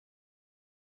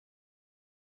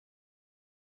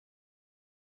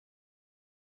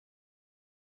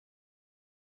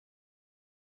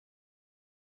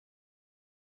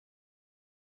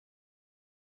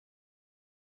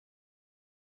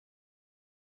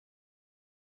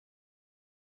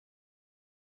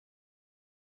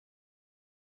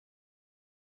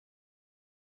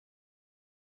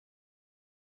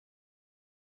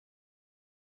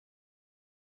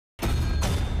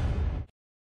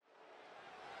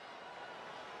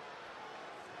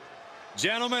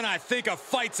Gentlemen, I think a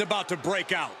fight's about to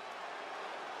break out.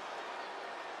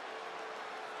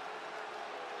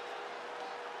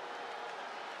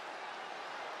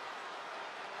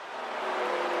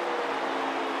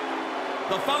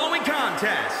 The following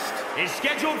contest is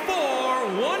scheduled for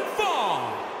one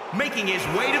fall. Making his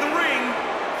way to the ring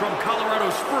from Colorado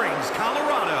Springs,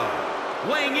 Colorado,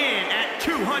 weighing in at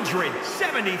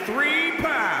 273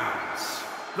 pounds,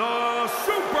 the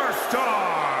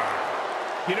Superstar.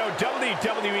 You know,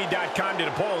 WWE.com did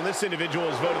a poll, and this individual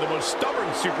is voted the most stubborn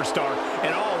superstar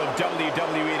in all of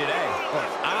WWE today. Look,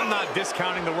 I'm not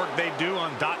discounting the work they do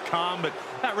on .com, but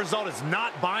that result is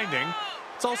not binding.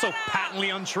 It's also patently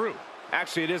untrue.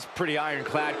 Actually, it is pretty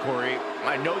ironclad, Corey.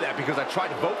 I know that because I tried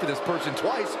to vote for this person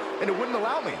twice, and it wouldn't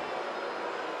allow me.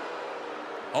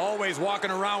 Always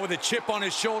walking around with a chip on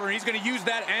his shoulder, and he's going to use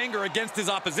that anger against his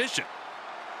opposition.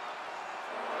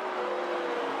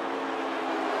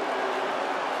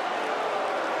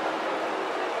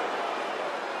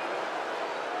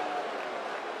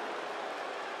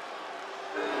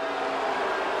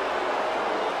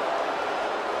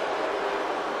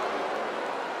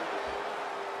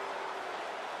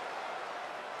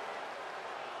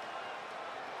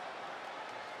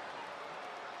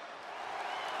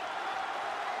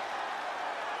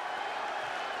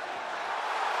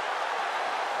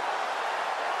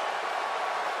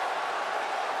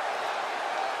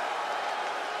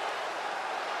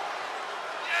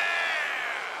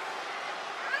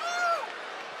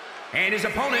 And his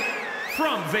opponent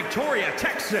from Victoria,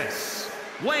 Texas,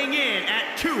 weighing in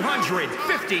at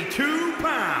 252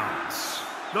 pounds,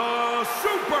 the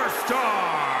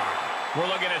Superstar. We're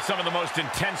looking at some of the most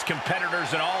intense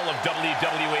competitors in all of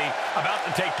WWE about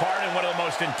to take part in one of the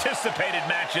most anticipated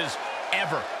matches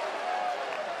ever.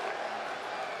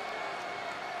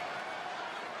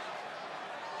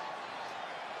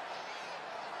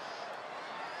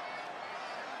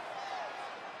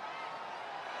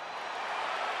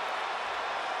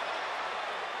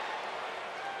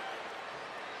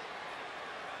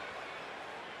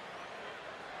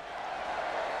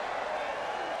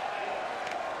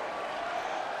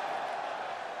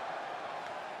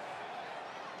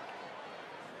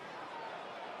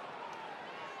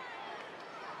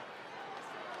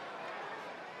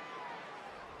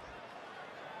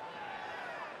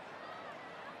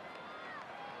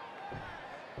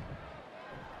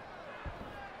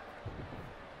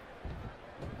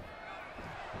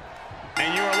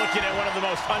 And you are looking at one of the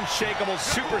most unshakable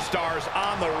superstars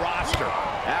on the roster.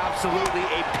 Absolutely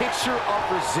a picture of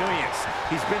resilience.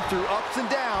 He's been through ups and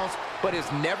downs, but has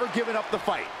never given up the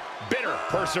fight. Bitter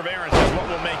perseverance is what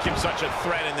will make him such a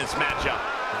threat in this matchup.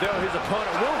 Though his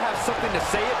opponent will have something to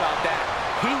say about that.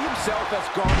 He himself has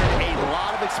garnered a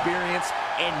lot of experience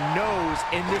and knows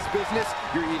in this business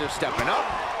you're either stepping up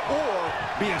or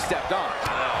being stepped on.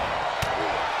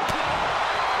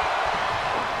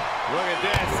 Look at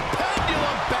this.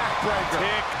 Pendulum backbreaker.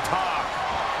 Tick-tock.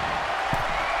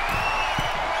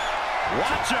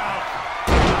 Watch out.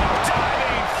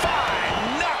 Diving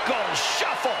fine knuckle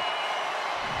shuffle.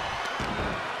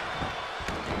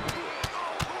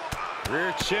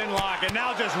 Rear chin lock, and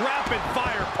now just rapid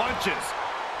fire punches.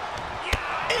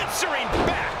 Answering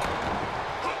back.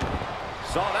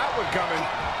 Saw that one coming.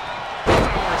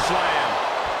 Power slam.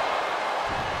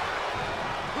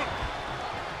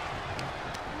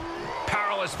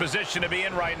 Powerless position to be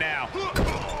in right now.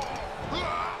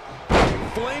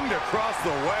 Flinged across the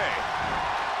way.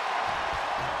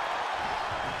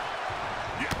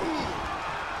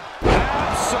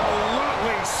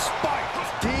 Absolutely spiked.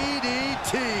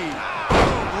 DDT.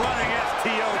 Running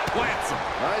STO plants him.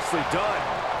 Nicely done.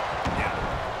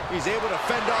 He's able to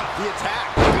fend off the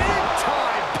attack. Big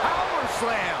time power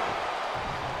slam.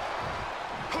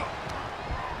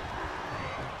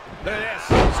 Look at this.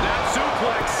 Snap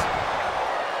suplex.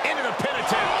 Into the pin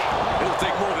attempt. It'll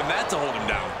take more than that to hold him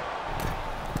down.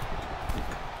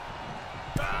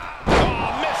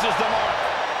 Oh, misses the mark.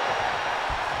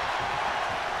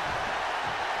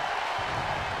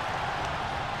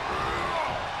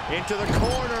 Into the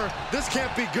corner. This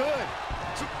can't be good.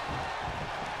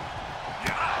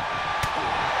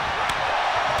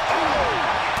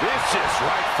 Vicious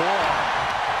right forearm.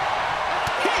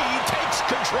 He takes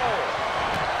control.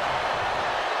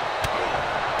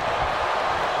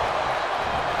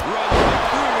 Run right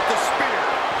through with the spear.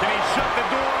 Can he shut the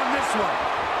door on this one?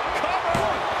 Cover.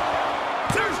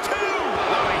 There's two.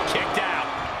 Oh, he kicked out.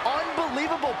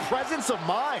 Unbelievable presence of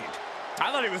mind.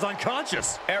 I thought he was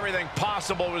unconscious. Everything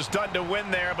possible was done to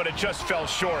win there, but it just fell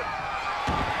short.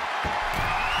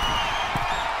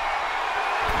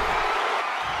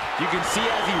 You can see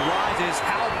as he rises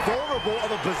how vulnerable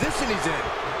of a position he's in.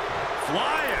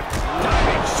 Flying.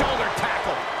 Diving shoulder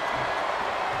tackle.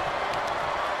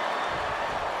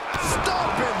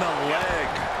 Stomp in the leg.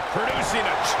 Producing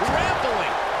a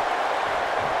trampling.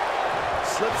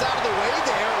 Slips out of the way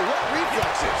there. What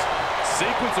reflexes?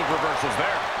 Sequence of reversals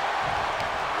there.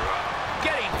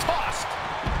 Getting tossed.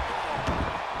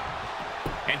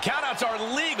 And countouts are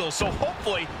legal, so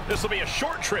hopefully this will be a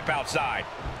short trip outside.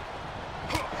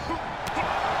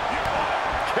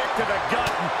 Kick to the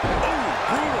gut. Ooh,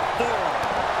 brutal forearm.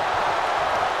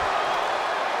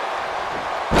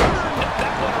 Turned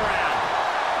that one around.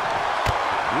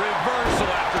 Reversal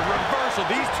after reversal.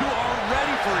 These two are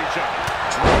ready for each other.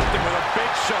 Dropped him with a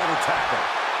big shoulder tackle.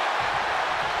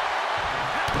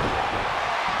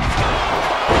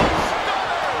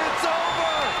 It's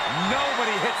over.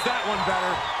 Nobody hits that one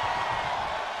better.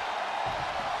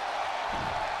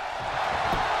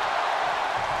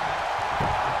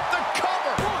 The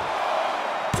cover. 1,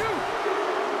 2.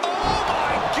 Oh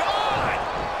my God!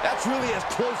 That's really as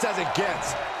close as it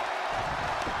gets.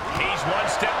 He's one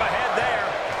step ahead there.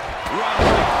 Running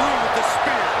through with the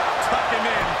spear. Tuck him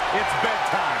in. It's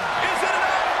bedtime. Is it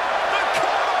enough? The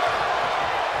cover!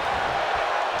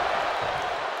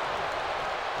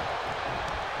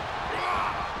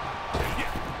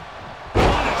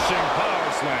 Punishing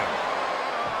power slam.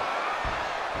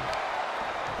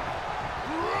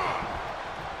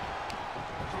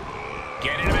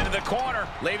 Getting him into the corner,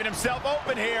 leaving himself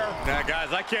open here. Now,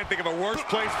 guys, I can't think of a worse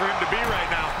place for him to be right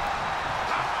now.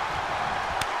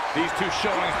 These two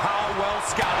showing how well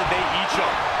scouted they each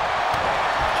are.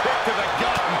 Kick to the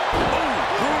gut. Ooh,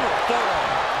 brutal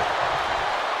forearm.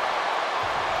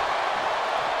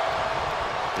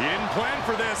 He didn't plan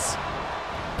for this.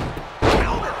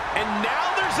 Counter. And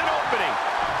now there's an opening.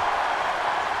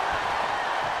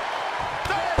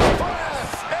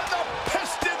 Press and the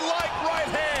piston-like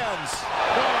right hands.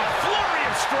 Oh, a flurry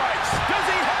of strikes. Does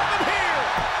he have him here?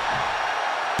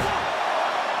 1,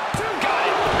 2. Got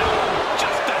it. No,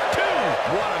 just a 2.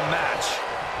 What a match.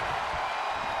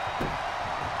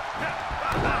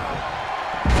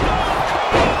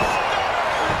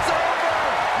 It's over.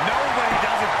 Nobody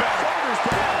does it better. Shoulders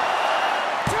down.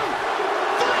 2,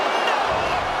 3. No.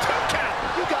 2 count.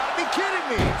 You gotta be kidding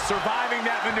me. Surviving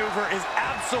that maneuver is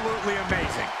absolutely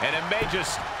amazing. And it may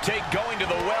just take going to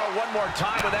the well one more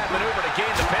time with that maneuver to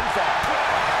gain the pinfall.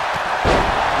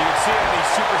 You can see on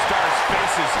these superstars'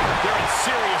 faces, they're in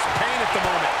serious pain at the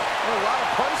moment. Well, a lot of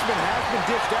punishment has been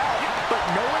dished out, but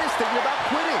no one is thinking about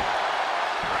quitting.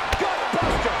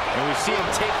 Gutbuster! And we see him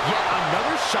take yet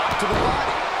another shot to the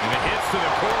body. And the hits to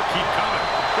the core keep coming.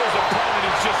 His opponent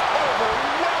is just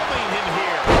overwhelming him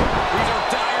here. These are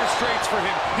dire straits for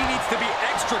him. He needs to be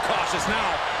extra cautious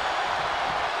now.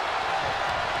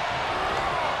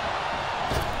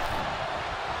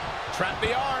 Trap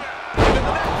the arm. Into the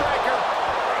neck breaker.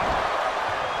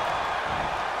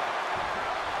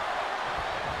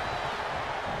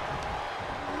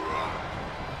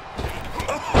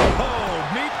 Oh,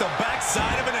 meet the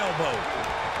backside of an elbow.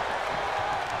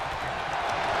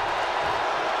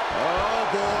 Oh,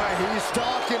 boy, he's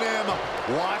stalking him.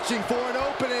 Watching for an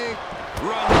opening.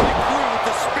 Run right through with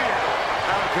the spear.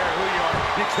 I don't care who you are.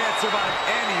 You can't survive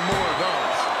any more of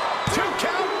those. 2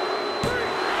 count. 3.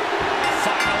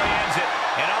 Finally ends it.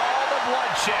 And all the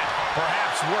bloodshed.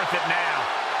 Perhaps worth it now.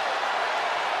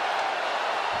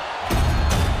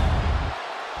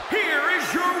 Here is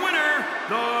your winner,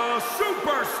 the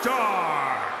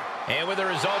Superstar. And with the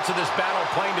results of this battle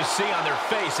plain to see on their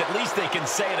face, at least they can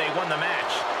say they won the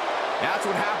match. That's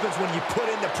what happens when you put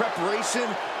in the preparation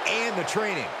and the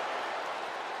training.